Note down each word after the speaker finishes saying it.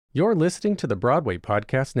You're listening to the Broadway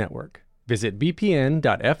Podcast Network. Visit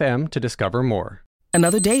bpn.fm to discover more.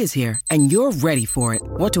 Another day is here, and you're ready for it.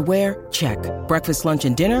 What to wear? Check. Breakfast, lunch,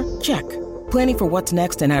 and dinner? Check. Planning for what's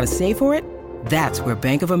next and how to save for it? That's where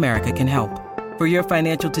Bank of America can help. For your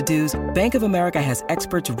financial to-dos, Bank of America has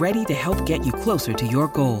experts ready to help get you closer to your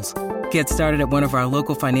goals. Get started at one of our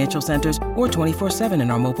local financial centers or 24/7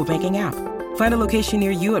 in our mobile banking app. Find a location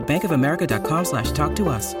near you at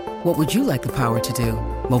bankofamerica.com/talktous. What would you like the power to do?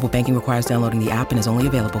 Mobile banking requires downloading the app and is only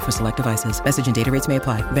available for select devices. Message and data rates may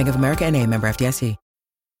apply. Bank of America N.A., member FDIC.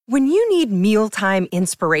 When you need mealtime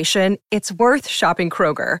inspiration, it's worth shopping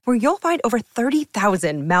Kroger, where you'll find over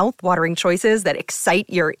 30,000 mouth-watering choices that excite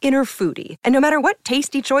your inner foodie. And no matter what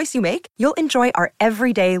tasty choice you make, you'll enjoy our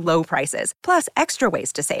everyday low prices, plus extra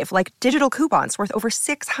ways to save, like digital coupons worth over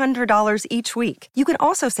 $600 each week. You can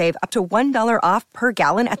also save up to $1 off per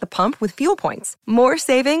gallon at the pump with fuel points. More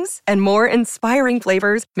savings and more inspiring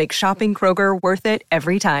flavors make shopping Kroger worth it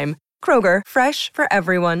every time. Kroger, fresh for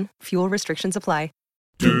everyone. Fuel restrictions apply.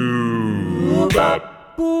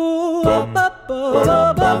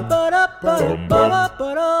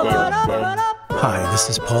 Hi, this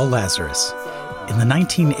is Paul Lazarus. In the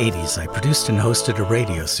 1980s, I produced and hosted a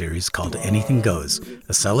radio series called Anything Goes,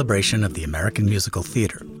 a celebration of the American musical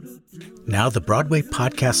theater. Now the Broadway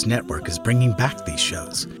Podcast Network is bringing back these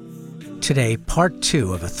shows. Today, part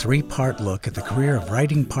 2 of a 3-part look at the career of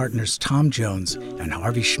writing partners Tom Jones and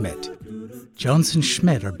Harvey Schmidt. Jones and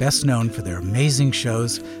Schmidt are best known for their amazing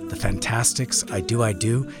shows, The Fantastics, I Do,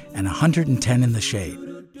 and 110 in the Shade.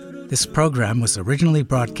 This program was originally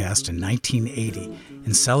broadcast in 1980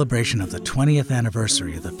 in celebration of the 20th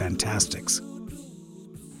anniversary of The Fantastics.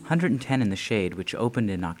 110 in the Shade, which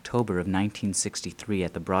opened in October of 1963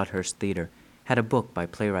 at the Broadhurst Theater, had a book by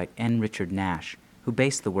playwright N. Richard Nash, who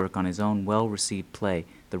based the work on his own well-received play,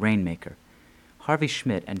 The Rainmaker. Harvey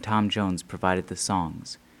Schmidt and Tom Jones provided the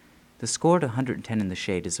songs. The score to 110 in the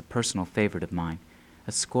Shade is a personal favorite of mine,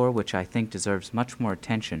 a score which I think deserves much more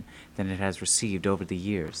attention than it has received over the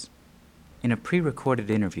years. In a pre-recorded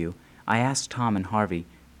interview, I asked Tom and Harvey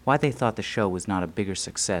why they thought the show was not a bigger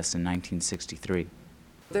success in 1963.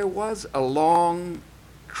 There was a long,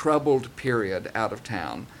 troubled period out of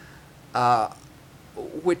town,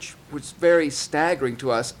 which was very staggering to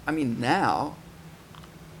us. I mean, now,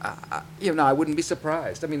 I wouldn't be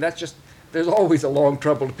surprised. I mean, there's always a long,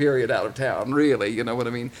 troubled period out of town, really, you know what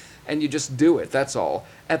I mean? And you just do it, that's all.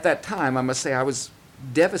 At that time, I must say, I was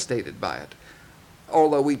devastated by it.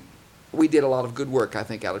 Although we did a lot of good work, I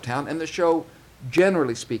think, out of town, and the show,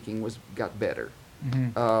 generally speaking, got better.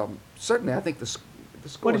 Mm-hmm. Certainly, I think the score...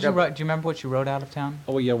 What did you write? Do you remember what you wrote out of town?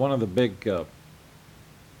 Oh, yeah, one of the big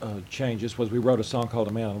changes was we wrote a song called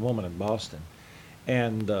A Man and a Woman in Boston.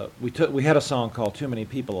 And we had a song called Too Many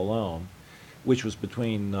People Alone, which was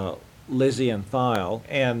between... Lizzie and Thile,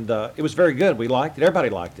 and it was very good. We liked it. Everybody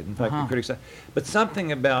liked it. In fact, the critics said. But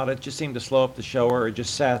something about it just seemed to slow up the show, or it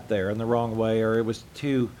just sat there in the wrong way, or it was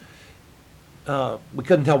too... we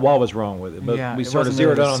couldn't tell what was wrong with it, but we sort of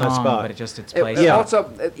zeroed in on that spot. But its place.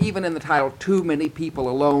 Also, even in the title, Too Many People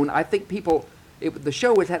Alone, I think the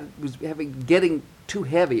show was getting too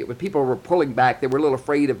heavy. People were pulling back. They were a little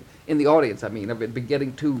afraid of, in the audience, of it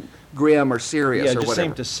getting too grim or serious or whatever. Yeah, it just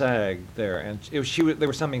seemed to sag there, and there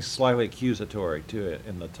was something slightly accusatory to it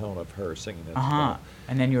in the tone of her singing it.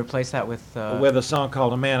 And then you replaced that with a song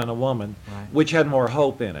called A Man and a Woman, right, which had more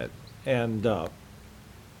hope in it. And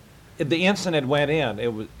the instant it went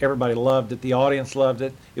in, everybody loved it. The audience loved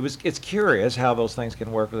it. It's curious how those things can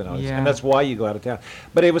work with an audience, and that's why you go out of town.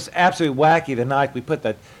 But it was absolutely wacky the night we put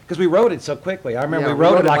that, because we wrote it so quickly. I remember we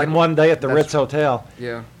wrote it like in one day at the Ritz Hotel.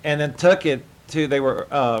 Yeah. And then took it to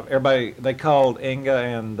they called Inga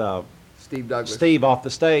and Steve Douglas. Steve off the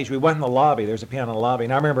stage. We went in the lobby. There's a piano in the lobby,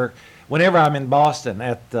 and I remember whenever I'm in Boston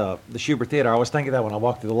at the Shubert Theater, I always think of that when I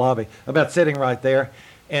walk through the lobby about sitting right there.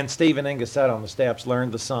 And Steve and Inga sat on the steps,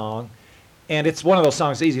 learned the song, and it's one of those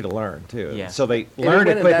songs easy to learn too. Yeah. So they learned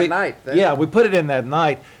it quickly. That night. Yeah, we put it in that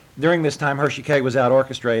night. During this time, Hershey Kay was out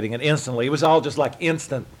orchestrating, and instantly it was all just like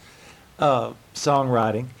instant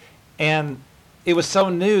songwriting, and it was so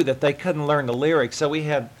new that they couldn't learn the lyrics. So we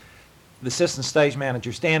had the assistant stage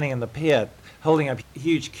manager standing in the pit, holding up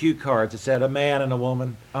huge cue cards that said "A Man and a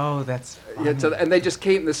Woman." Oh, that's funny. Yeah. So, and they just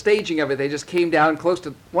came. The staging of it, they just came down close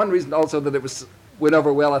to. One reason also that it went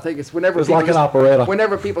over well, I think, it's whenever it was like an operetta.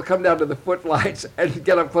 Whenever people come down to the footlights and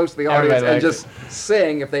get up close to the audience and just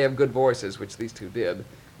sing, if they have good voices, which these two did,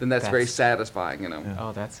 then that's very satisfying, you know. Yeah.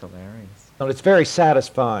 Oh, that's hilarious. No, it's very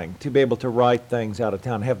satisfying to be able to write things out of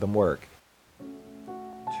town and have them work.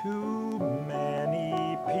 Too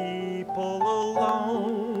many people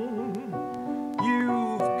alone.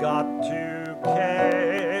 You've got to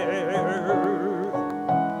care.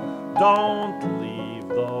 Don't leave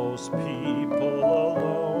those people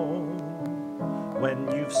alone when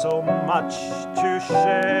you've so much to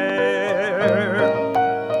share.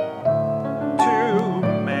 Too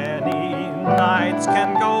many nights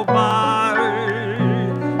can go by,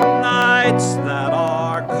 nights that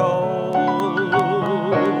are cold.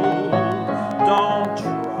 Don't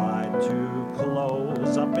try to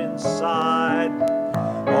close up inside,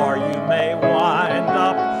 or you may wind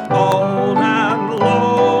up old and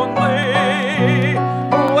lonely.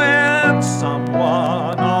 When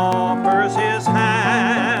someone offers his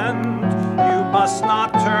hand, you must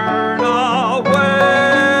not turn away.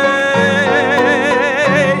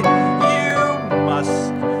 You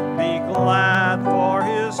must be glad for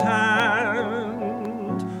his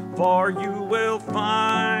hand, for you will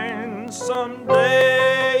find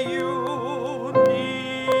someday you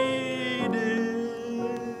need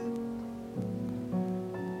it.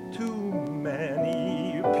 Too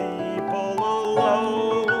many people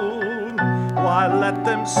alone, why let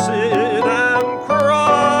them sit and cry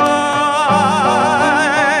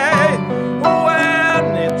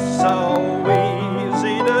when it's so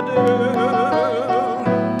easy to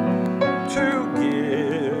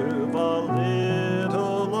give a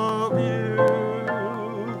little of you.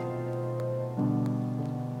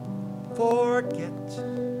 Forget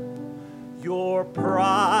your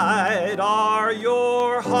pride or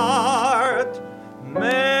your heart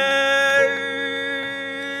may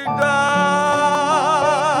die.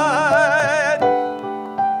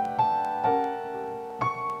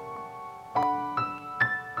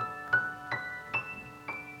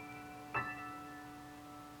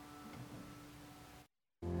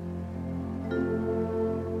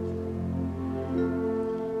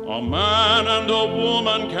 A man and a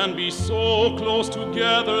woman can be so close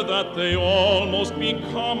together that they almost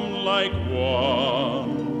become like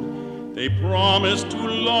one. They promise to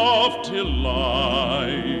love till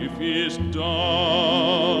life is done.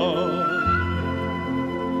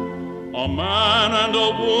 A man and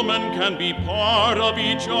a woman can be part of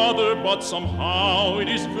each other, but somehow it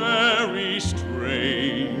is very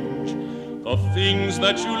strange. The things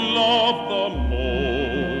that you love the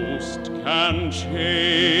most can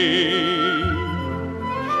change.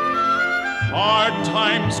 Hard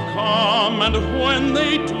times come, and when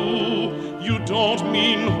they do, you don't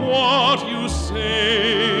mean what you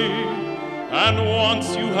say. And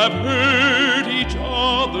once you have hurt each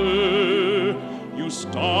other, you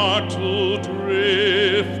start to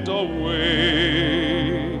drift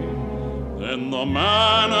away. Then the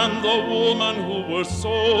man and the woman who were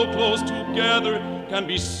so close together can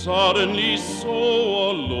be suddenly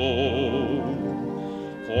so alone,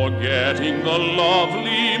 forgetting the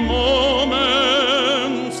lovely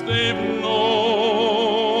moments they've known.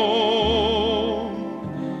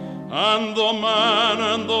 And the man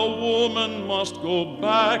and the woman must go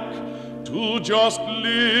back to just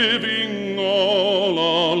living all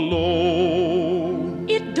alone.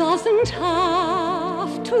 It doesn't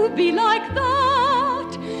have to be like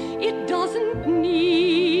that. It doesn't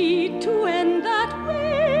need to end that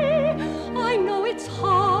way. I know it's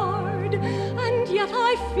hard, and yet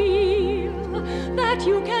I feel that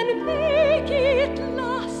you can make it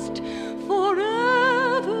last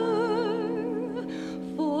forever.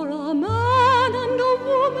 For a man and a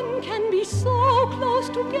woman can be so close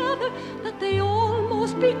together that they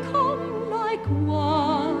almost become like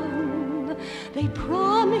one. They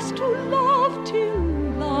promise to love till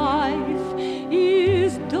life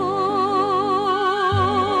is done.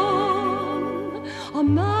 A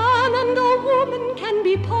man and a woman can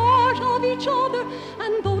be part of each other,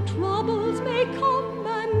 and though troubles may come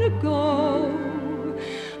and go,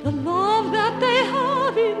 the love that they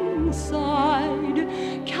have inside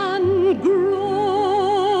can grow.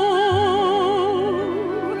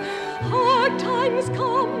 Hard times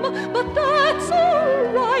come, but that's all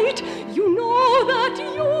right. You know that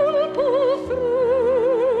you'll pull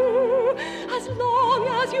through. As long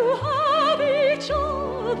as you have each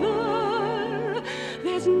other,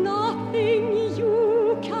 there's nothing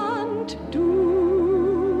you can't do.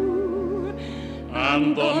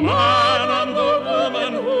 And the man and the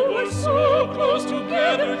woman who were so close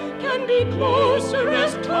together can be closer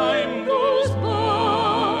as time goes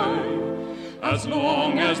by, as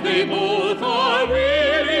long as they both are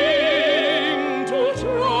willing to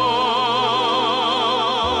try.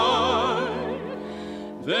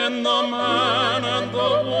 Then the man and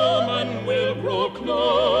the woman will grow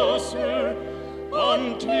closer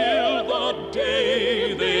until the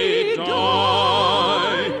day they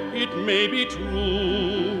die. It may be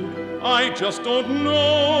true, I just don't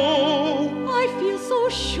know. I feel so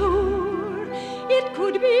sure it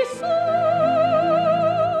could be so.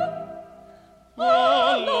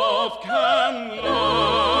 Our love can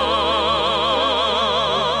last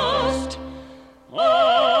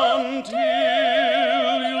until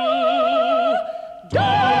you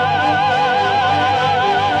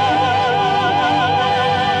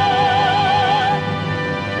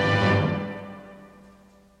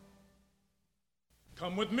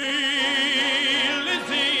Come with me,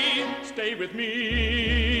 Lizzie. Stay with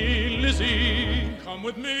me, Lizzie. Come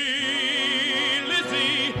with me,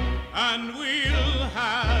 Lizzie, and we'll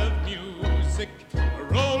have music. A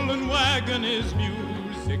rolling wagon is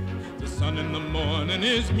music. The sun in the morning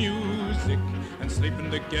is music. And sleeping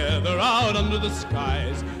together out under the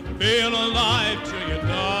skies, being alive till you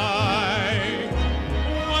die.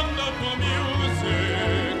 Wonderful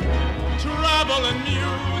music, traveling music.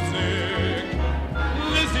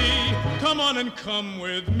 Lizzie, come on and come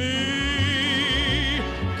with me.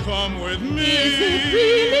 Come with me. Is it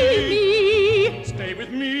really me? Stay with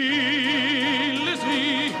me,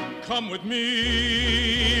 Lizzie. Come with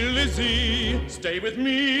me, Lizzie. Stay with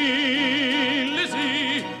me,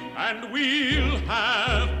 Lizzie. And we'll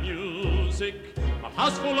have music. A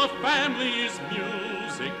house full of family is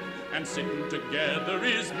music. And sitting together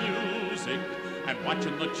is music. And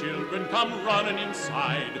watching the children come running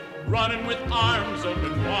inside, running with arms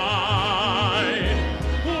open wide.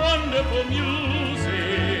 Wonderful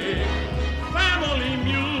music, family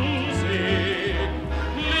music.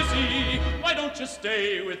 Lizzie, why don't you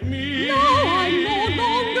stay with me? No, I'm no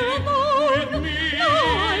longer alone. With me. No,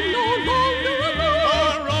 I'm no longer alone. A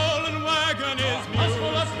rolling wagon is music. Us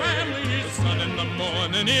full of families. The sun in the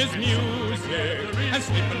morning is music. And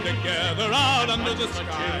sleeping together out under the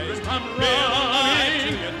skies. Come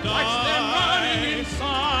running, watch them running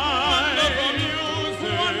inside. Wonderful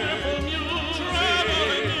music, wonderful music,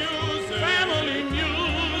 traveling music, family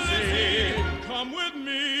music. Come with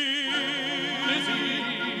me,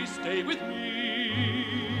 Lizzie. Stay with me,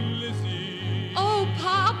 Lizzie. Oh,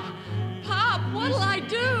 Pop, what'll I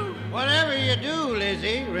do? Whatever you do,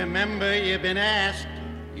 Lizzie, remember you've been asked.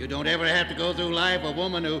 You don't ever have to go through life a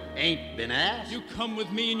woman who ain't been asked. You come with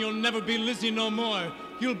me and you'll never be Lizzie no more.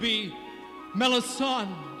 You'll be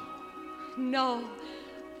Melisande. No,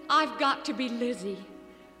 I've got to be Lizzie.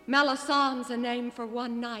 Melisande's a name for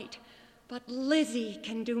one night, but Lizzie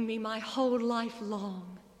can do me my whole life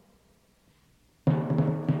long.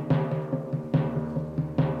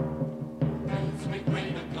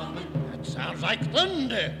 That sounds like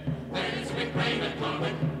thunder. There's sweet rain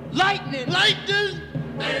a-comin'. Lightning! Lightning!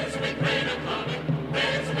 There's sweet rain a-comin'.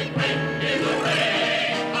 There's sweet rain. Here the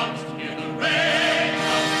rain comes. Here the rain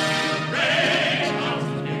comes. Rain comes.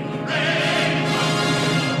 Here the rain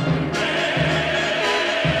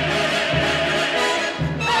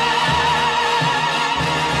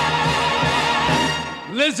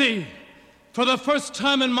comes. Lizzie, for the first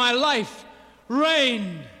time in my life,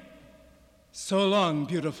 rain. So long,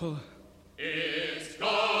 beautiful. It's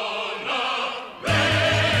gonna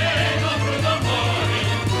rain up through the morning.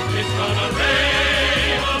 It's gonna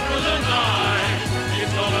rain up through the night.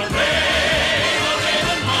 It's gonna rain all day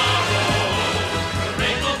tomorrow. The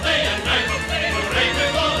rain all day and night. The rain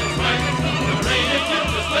with all its might. The rain it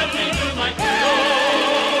gives us let me do my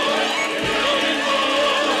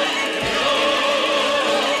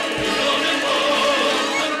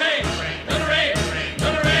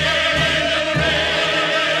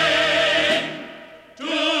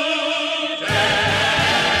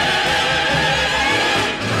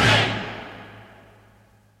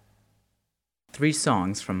Three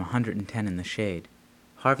songs from 110 in the Shade.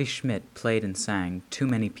 Harvey Schmidt played and sang Too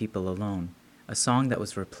Many People Alone, a song that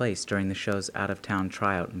was replaced during the show's out-of-town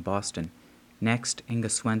tryout in Boston. Next, Inga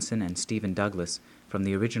Swenson and Stephen Douglas from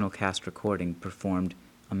the original cast recording performed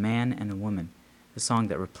A Man and a Woman, a song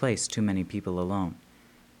that replaced Too Many People Alone.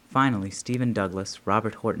 Finally, Stephen Douglas,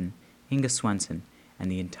 Robert Horton, Inga Swenson,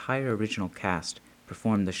 and the entire original cast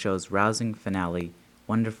performed the show's rousing finale,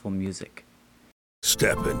 Wonderful Music.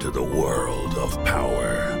 Step into the world of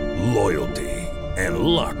power, loyalty, and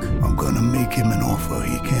luck. I'm gonna make him an offer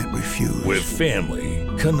he can't refuse. With family,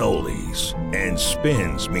 cannolis, and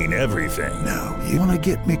spins mean everything. Now, you wanna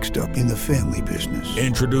get mixed up in the family business.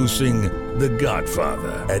 Introducing The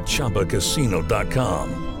Godfather at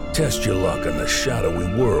ChumbaCasino.com. Test your luck in the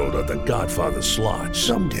shadowy world of The Godfather slot.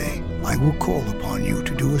 Someday, I will call upon you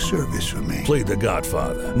to do a service for me. Play The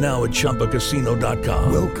Godfather, now at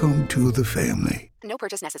ChumbaCasino.com. Welcome to the family. No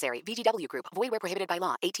purchase necessary. VGW Group. Void where prohibited by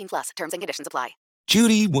law. 18+. Terms and conditions apply.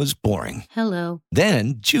 Judy was boring. Hello.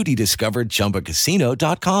 Then Judy discovered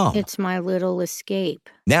ChumbaCasino.com. It's my little escape.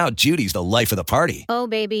 Now Judy's the life of the party. Oh,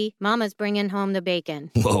 baby, mama's bringing home the bacon.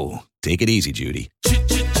 Whoa, take it easy, Judy.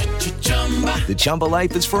 The Chumba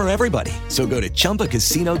life is for everybody. So go to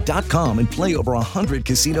ChumbaCasino.com and play over 100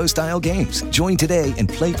 casino-style games. Join today and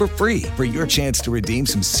play for free for your chance to redeem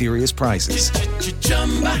some serious prizes.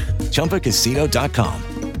 ChumbaCasino.com.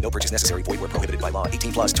 No purchase necessary. Void where prohibited by law.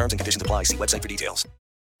 18 plus terms and conditions apply. See website for details.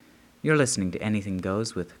 You're listening to Anything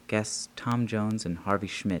Goes with guests Tom Jones and Harvey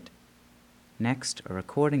Schmidt. Next, a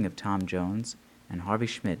recording of Tom Jones and Harvey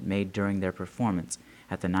Schmidt made during their performance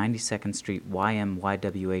at the 92nd Street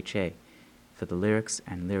YMYWHA for the Lyrics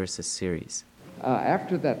and Lyricists series.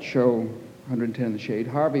 After that show, 110 in the Shade,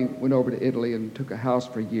 Harvey went over to Italy and took a house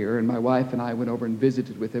for a year, and my wife and I went over and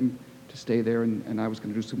visited with him to stay there, and I was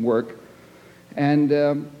going to do some work. And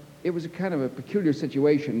it was a kind of a peculiar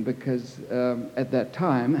situation because at that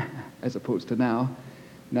time, as opposed to now,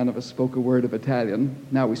 none of us spoke a word of Italian.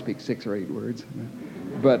 Now we speak 6 or 8 words.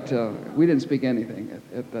 But we didn't speak anything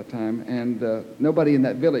at that time. And nobody in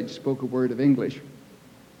that village spoke a word of English.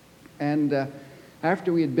 And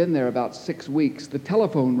after we had been there about 6 weeks, the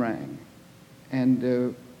telephone rang.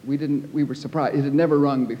 And we were surprised. It had never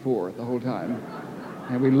rung before the whole time.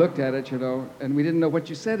 And we looked at it, and we didn't know what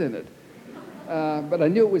you said in it. But I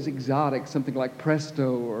knew it was exotic, something like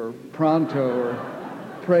presto or pronto or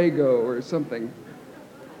prego or something.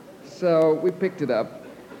 So we picked it up,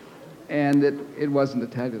 and it wasn't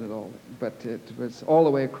Italian at all, but it was all the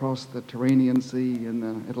way across the Tyrrhenian Sea and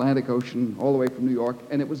the Atlantic Ocean, all the way from New York,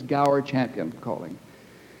 and it was Gower Champion calling.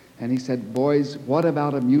 And he said, "Boys, what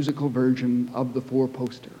about a musical version of the Four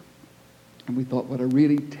Poster?" And we thought, what a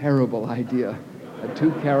really terrible idea, a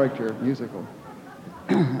 2-character musical.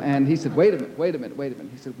 And he said, wait a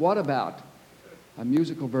minute. He said, what about a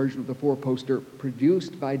musical version of the Four Poster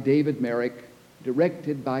produced by David Merrick,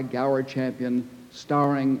 directed by Gower Champion,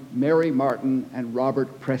 starring Mary Martin and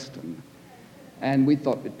Robert Preston? And we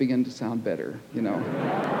thought it began to sound better,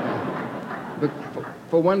 But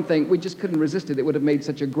for one thing, we just couldn't resist it. It would have made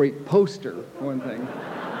such a great poster, for one thing.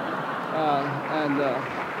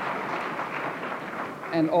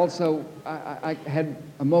 And also, I had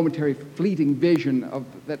a momentary fleeting vision of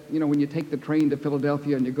that, when you take the train to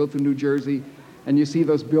Philadelphia and you go through New Jersey and you see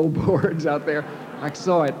those billboards out there. I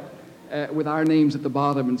saw it with our names at the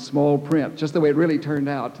bottom in small print, just the way it really turned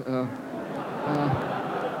out.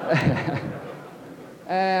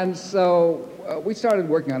 And so we started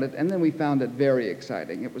working on it, and then we found it very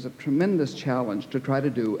exciting. It was a tremendous challenge to try to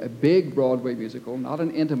do a big Broadway musical, not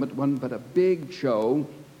an intimate one, but a big show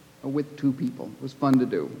with 2 people. It was fun to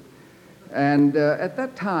do. And at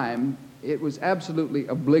that time, it was absolutely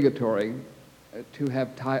obligatory to have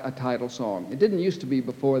a title song. It didn't used to be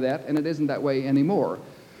before that, and it isn't that way anymore.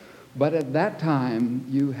 But at that time,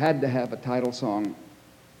 you had to have a title song.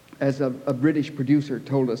 As a British producer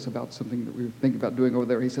told us about something that we were thinking about doing over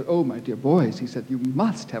there, he said, "Oh, my dear boys," he said, "you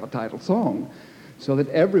must have a title song so that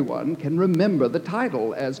everyone can remember the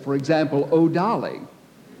title as, for example, Oh, Dolly."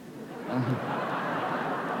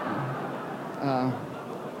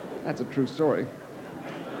 That's a true story.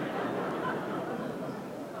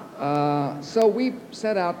 So we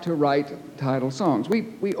set out to write title songs. We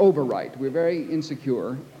overwrite. We're very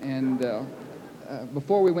insecure. And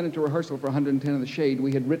before we went into rehearsal for 110 in the Shade,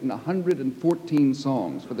 we had written 114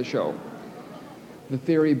 songs for the show. The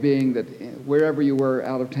theory being that wherever you were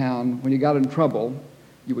out of town, when you got in trouble,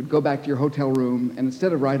 you would go back to your hotel room, and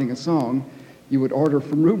instead of writing a song, you would order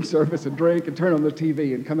from room service a drink and turn on the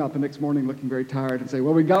TV and come out the next morning looking very tired and say,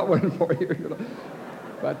 "Well, we got one for you."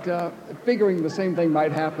 But figuring the same thing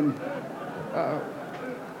might happen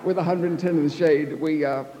with 110 in the Shade, with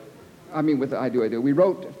I Do, I Do, we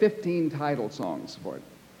wrote 15 title songs for it.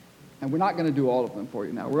 And we're not going to do all of them for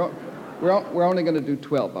you now. We're only going to do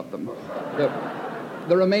 12 of them.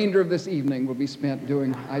 The remainder of this evening will be spent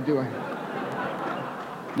doing I Do, I Do.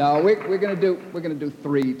 No, we're going to do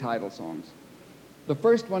 3 title songs. The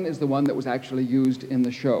first one is the one that was actually used in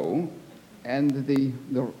the show, and the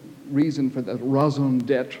reason for the raison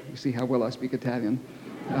d'etre, you see how well I speak Italian,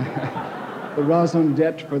 the raison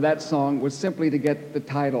d'etre for that song was simply to get the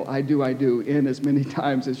title, I Do, I Do, in as many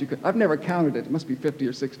times as you could. I've never counted it. It must be 50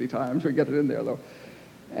 or 60 times. We get it in there, though.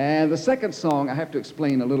 And the second song, I have to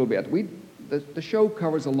explain a little bit. The show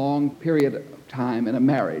covers a long period of time in a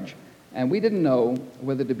marriage, and we didn't know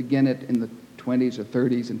whether to begin it in the 20s or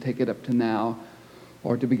 30s and take it up to now,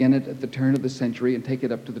 or to begin it at the turn of the century and take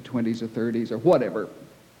it up to the 20s or 30s or whatever.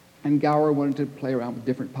 And Gower wanted to play around with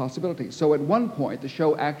different possibilities. So at one point, the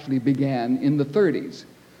show actually began in the 30s.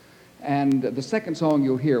 And the second song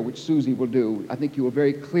you'll hear, which Susie will do, I think you will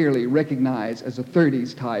very clearly recognize as a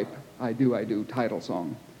 30s type I Do title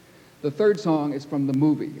song. The third song is from the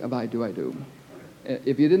movie of I Do.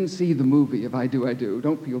 If you didn't see the movie of I Do,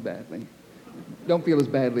 don't feel badly. Don't feel as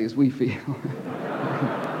badly as we feel.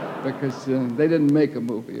 Because they didn't make a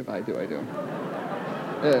movie of I Do.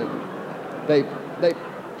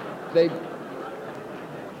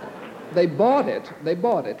 They bought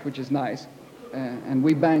it, which is nice, and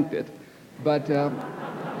we banked it. But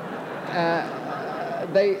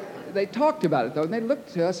they talked about it, though, and they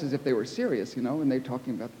looked to us as if they were serious, you know, and they were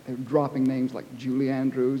dropping names like Julie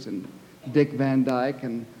Andrews and Dick Van Dyke,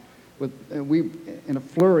 and we, in a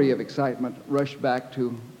flurry of excitement, rushed back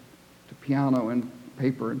to piano and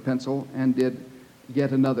paper and pencil and did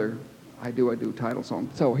yet another I Do title song.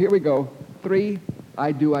 So here we go, 3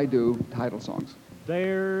 I Do title songs.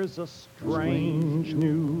 There's a strange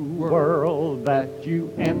new world that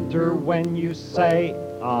you enter when you say,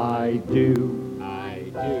 I do.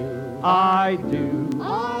 I do. I do.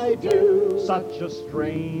 I do. Such a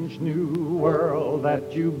strange new world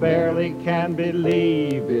that you barely can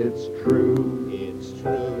believe it's true. It's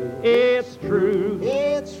true. It's true.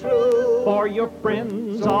 It's true. For your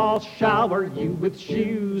friends all shower you with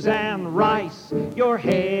shoes and rice. Your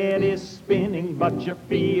head is spinning, but you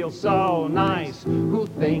feel so nice. Who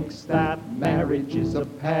thinks that marriage is a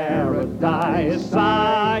paradise?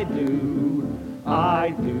 I do. I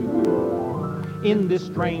do. In this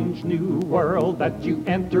strange new world that you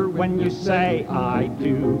enter when you say, I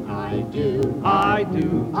do. I do. I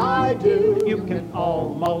do. I do. You can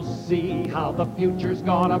almost see how the future's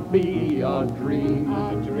gonna be a dream.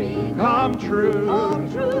 A dream. Come true. Come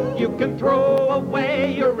true. You can throw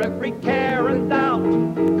away your every care and doubt,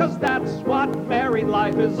 'cause that's what married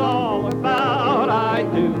life is all about. I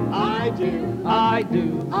do. I do. I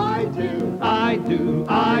do. I do. I do.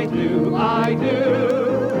 I do. I do.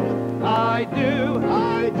 I do,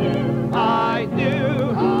 I do, I do,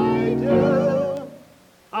 I do,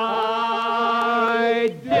 I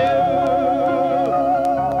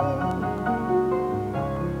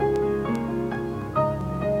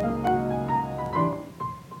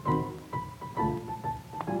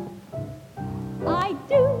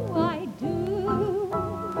I do.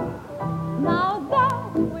 Now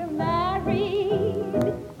that we're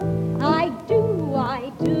married, I do,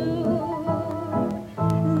 I do.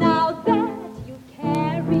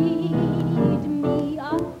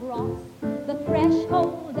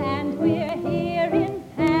 Threshold and we're here in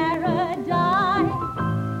paradise.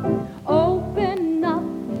 Open up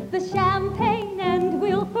the champagne and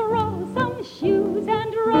we'll throw some shoes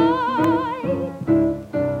and ride.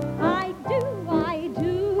 I do.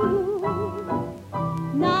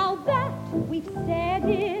 Now that we've said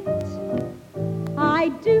it, I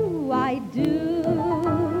do.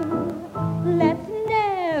 Let's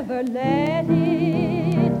never let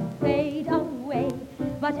it fade away.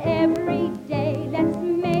 But every day, let's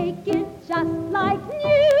make it just like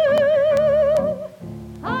new.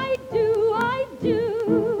 I do. I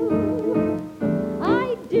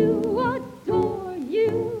do adore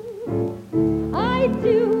you. I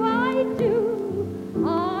do. I do.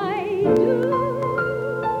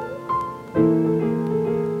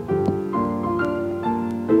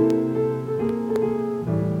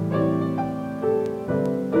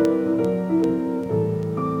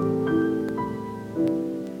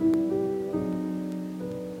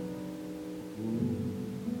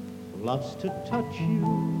 Loves to touch you,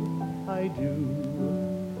 I do,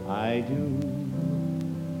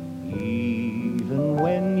 even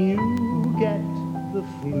when you get the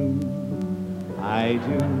flu, I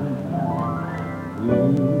do.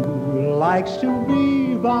 Who likes to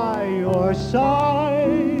be by your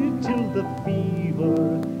side till the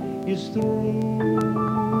fever is through?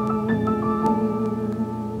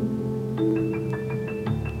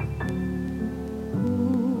 Who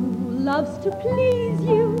loves to please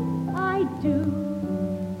you?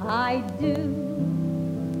 I do,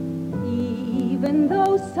 even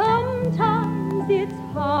though sometimes it's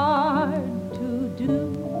hard to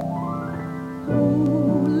do.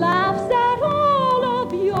 Who laughs at all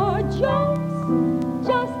of your jokes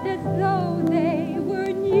just as though they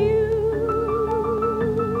were new?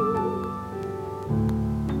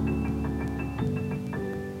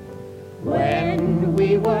 When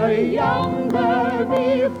we were younger,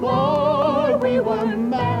 before we were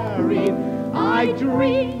married, I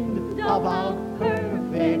dreamed of how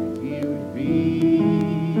perfect you'd be.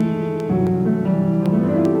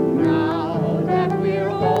 Now that we're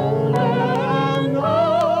older and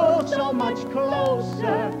oh so much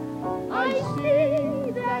closer, I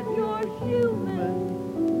see that you're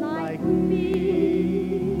human like me.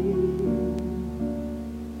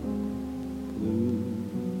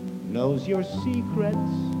 knows your secrets.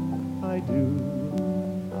 I do,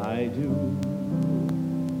 I do.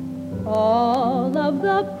 All of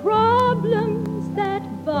the problems that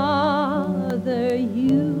bother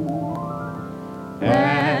you.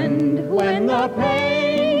 And when the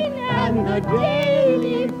pain and the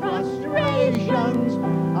daily frustrations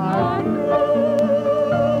are through,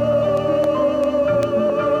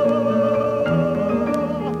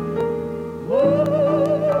 who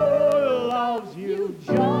loves you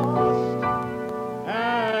just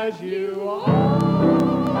as you are?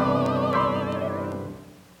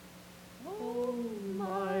 Oh,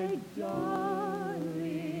 my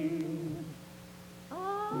darling,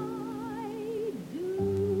 I do.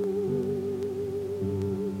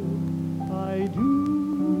 I do.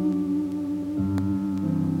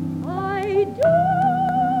 I do.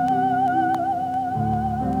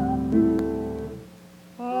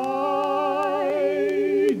 I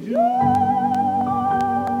do.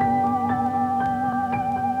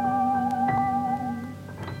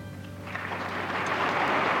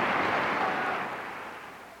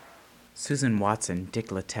 Susan Watson, Dick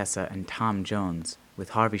Latessa, and Tom Jones,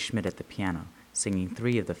 with Harvey Schmidt at the piano, singing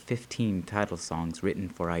 3 of the 15 title songs written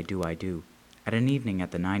for I Do, I Do, at an evening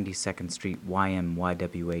at the 92nd Street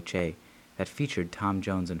YMYWHA that featured Tom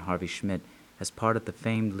Jones and Harvey Schmidt as part of the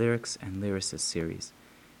famed Lyrics and Lyricists series.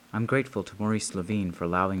 I'm grateful to Maurice Levine for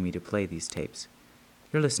allowing me to play these tapes.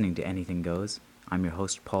 You're listening to Anything Goes. I'm your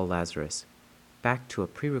host, Paul Lazarus. Back to a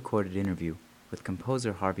pre-recorded interview with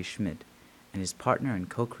composer Harvey Schmidt and his partner and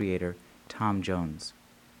co-creator, Tom Jones.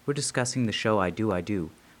 We're discussing the show I Do, I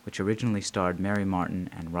Do, which originally starred Mary Martin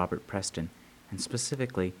and Robert Preston, and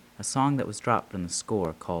specifically a song that was dropped from the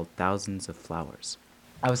score called Thousands of Flowers.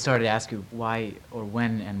 I was starting to ask you why or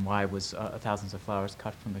when and why was Thousands of Flowers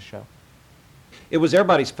cut from the show? It was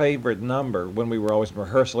everybody's favorite number when we were always in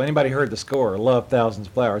rehearsal. Anybody heard the score loved Thousands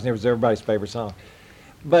of Flowers, and it was everybody's favorite song.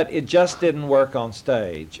 But it just didn't work on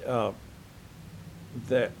stage.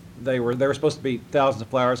 They were supposed to be thousands of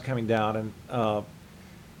flowers coming down, and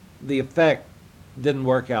the effect didn't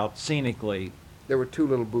work out scenically. There were 2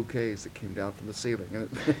 little bouquets that came down from the ceiling.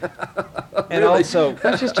 And also,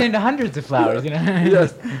 let's just change to hundreds of flowers, you know.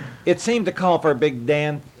 Yes. It seemed to call for a big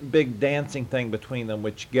dancing thing between them,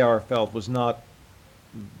 which Gower felt was not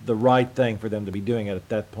the right thing for them to be doing at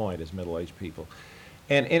that point as middle-aged people.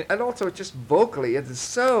 And also, just vocally, it's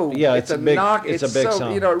so. Yeah, it's a big so,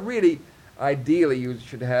 song. You know, really. Ideally, you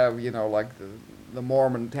should have, you know, like the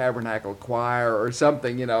Mormon Tabernacle Choir or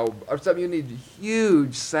something, you know, or something. You need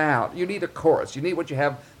huge sound. You need a chorus. You need what you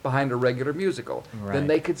have behind a regular musical. Right. Then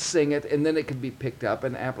they could sing it, and then it could be picked up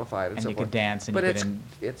and amplified and so you forth. could dance and but you could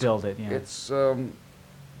build it. Yeah.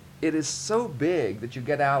 It is so big that you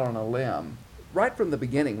get out on a limb. Right from the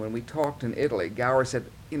beginning, when we talked in Italy, Gower said,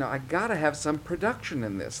 you know, I got to have some production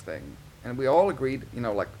in this thing. And we all agreed, you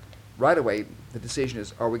know, like, right away, the decision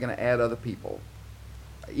is, are we going to add other people?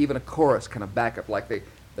 Even a chorus kind of backup, like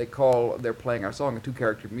they're playing our song a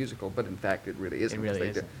 2-character musical, but in fact it really isn't. It really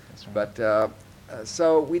isn't. That's right. But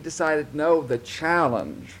so we decided, no, the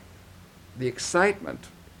challenge, the excitement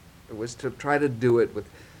was to try to do it with,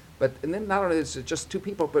 and then not only is it just 2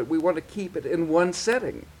 people, but we want to keep it in one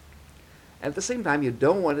setting. And at the same time, you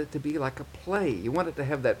don't want it to be like a play. You want it to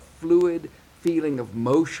have that fluid feeling of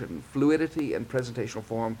motion, fluidity, and presentational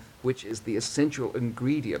form, which is the essential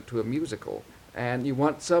ingredient to a musical. And you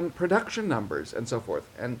want some production numbers and so forth.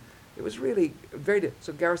 And it was really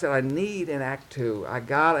so Gower said, I need in Act 2, I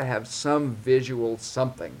gotta have some visual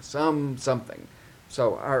something. So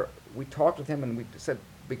we talked with him and we said,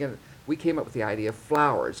 we came up with the idea of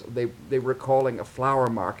flowers. They were calling a flower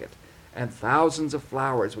market, and thousands of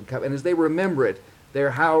flowers would come. And as they remember it,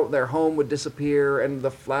 their home would disappear, and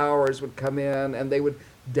the flowers would come in, and they would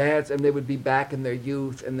dance, and they would be back in their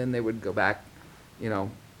youth, and then they would go back, you know,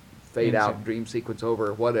 fade out, dream sequence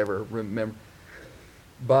over, whatever, remember.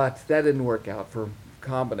 But that didn't work out for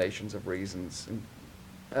combinations of reasons.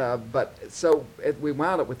 We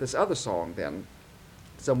wound up with this other song then,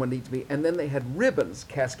 Someone Needs Me, and then they had ribbons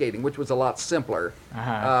cascading, which was a lot simpler.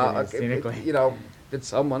 You know, did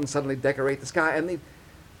someone suddenly decorate the sky?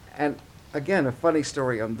 And again, a funny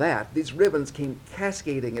story on that. These ribbons came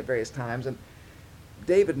cascading at various times, and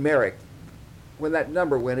David Merrick, when that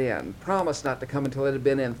number went in, promised not to come until it had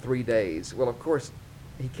been in 3 days. Well, of course,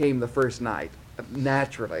 he came the first night,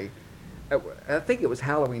 naturally. I think it was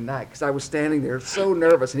Halloween night, because I was standing there so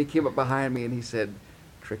nervous, and he came up behind me and he said,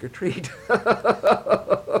 "Trick or treat."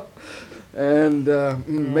 And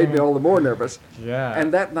made me all the more nervous. Yeah.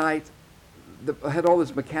 And that night, I had all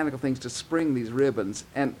these mechanical things to spring these ribbons,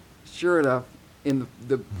 and sure enough, in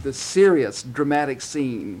the serious dramatic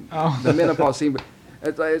scene, the menopause scene,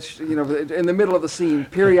 It's, you know, in the middle of the scene,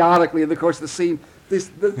 periodically in the course of the scene, these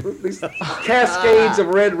cascades of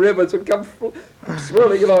red ribbons would come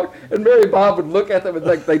swirling along, and Mary Bob would look at them and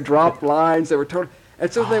like they dropped lines. They were total.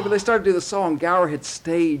 And so when they started to do the song, Gower had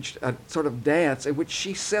staged a sort of dance in which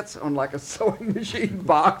she sits on like a sewing machine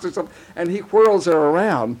box or something, and he whirls her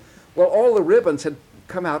around. Well, all the ribbons had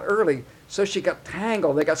come out early, so she got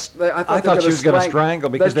tangled. I thought she was going to strangle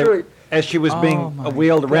because as she was being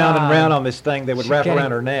wheeled around and round on this thing, they would wrap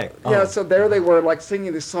around her neck. Yeah, so there they were, like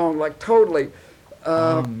singing this song, like totally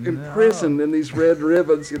imprisoned in these red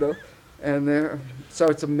ribbons, you know, and so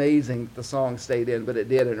it's amazing the song stayed in, but it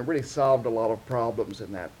did, and it really solved a lot of problems in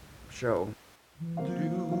that show. Do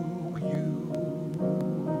you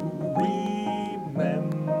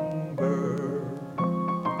remember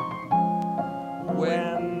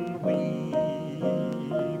when we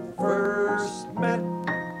first met?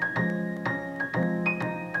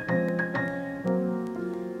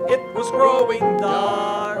 It was growing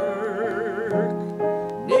dark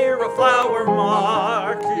near a flower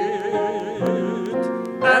market,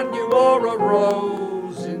 and you wore a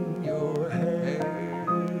rose in your hair.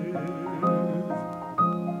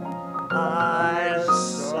 I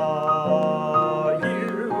saw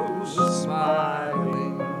you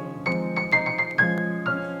smiling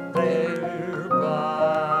there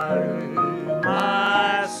by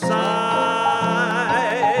my side,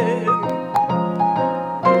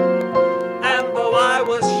 and though I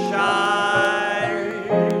was shy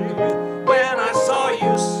when I saw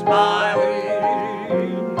you smiling,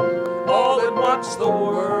 all at once the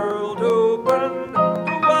world opened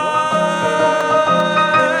wide.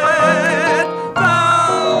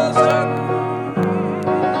 Thousands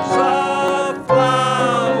of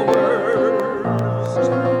flowers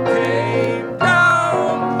came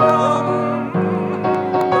down from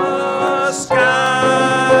the sky.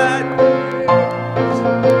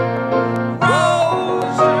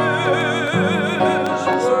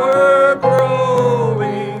 Roses were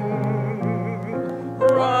growing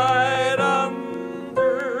right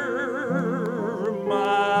under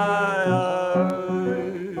my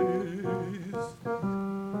eyes.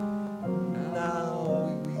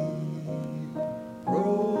 Now we've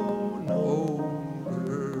grown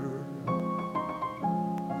older.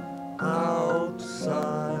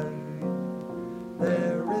 Outside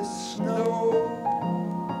there is snow,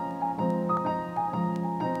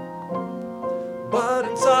 but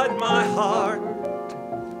inside my heart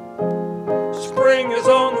spring is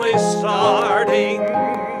only starting,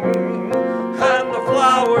 and the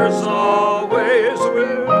flowers always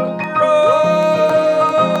will grow.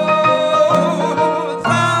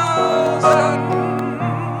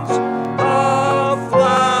 Thousands of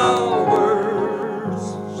flowers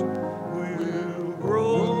will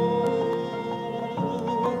grow.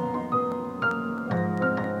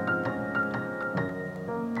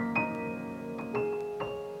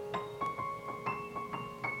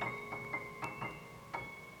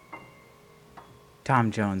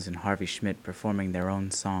 Tom Jones and Harvey Schmidt performing their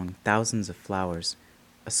own song, Thousands of Flowers,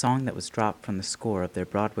 a song that was dropped from the score of their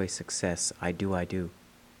Broadway success, I Do, I Do.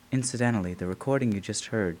 Incidentally, the recording you just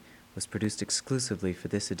heard was produced exclusively for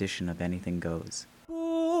this edition of Anything Goes.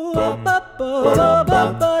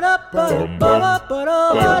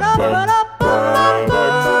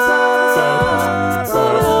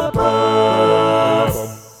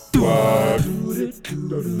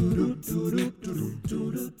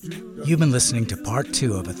 You've been listening to part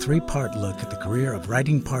 2 of a 3-part look at the career of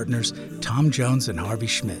writing partners Tom Jones and Harvey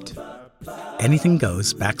Schmidt. Anything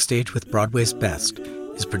Goes, Backstage with Broadway's Best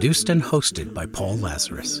is produced and hosted by Paul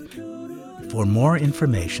Lazarus. For more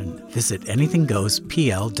information, visit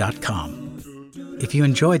anythinggoespl.com. If you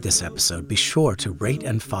enjoyed this episode, be sure to rate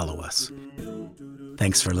and follow us.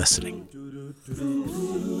 Thanks for listening.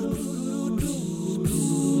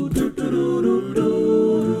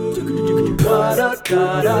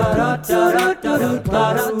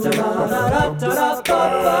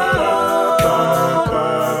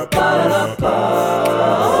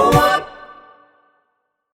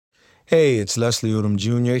 Hey, it's Leslie Odom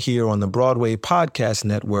Jr. here on the Broadway Podcast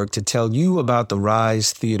Network to tell you about the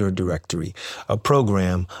Rise Theater Directory, a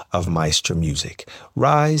program of Maestro Music.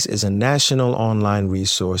 Rise is a national online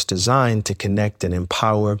resource designed to connect and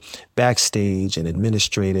empower backstage and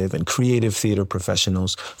administrative and creative theater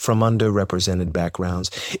professionals from underrepresented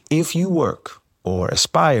backgrounds. If you work or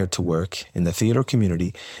aspire to work in the theater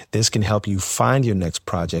community, this can help you find your next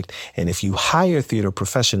project. And if you hire theater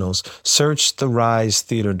professionals, search the Rise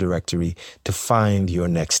Theater Directory to find your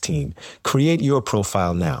next team. Create your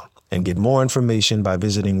profile now and get more information by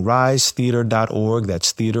visiting risetheater.org.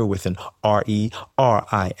 That's theater with an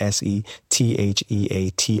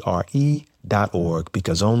RERISETHEATRE.org,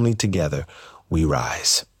 because only together we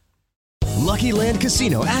rise. Lucky Land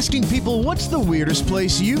Casino, asking people, what's the weirdest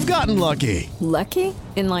place you've gotten lucky? Lucky?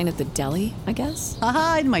 In line at the deli, I guess?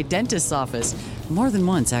 Aha, in my dentist's office. More than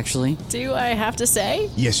once, actually. Do I have to say?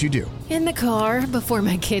 Yes, you do. In the car before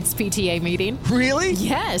my kids' PTA meeting. Really?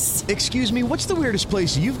 Yes. Excuse me, what's the weirdest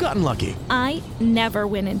place you've gotten lucky? I never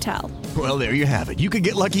win and tell. Well, there you have it. You can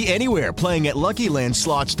get lucky anywhere, playing at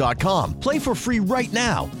LuckyLandSlots.com. Play for free right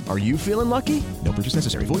now. Are you feeling lucky? No purchase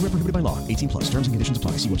necessary. Void where prohibited by law. 18+. Terms and conditions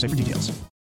apply. See website for details.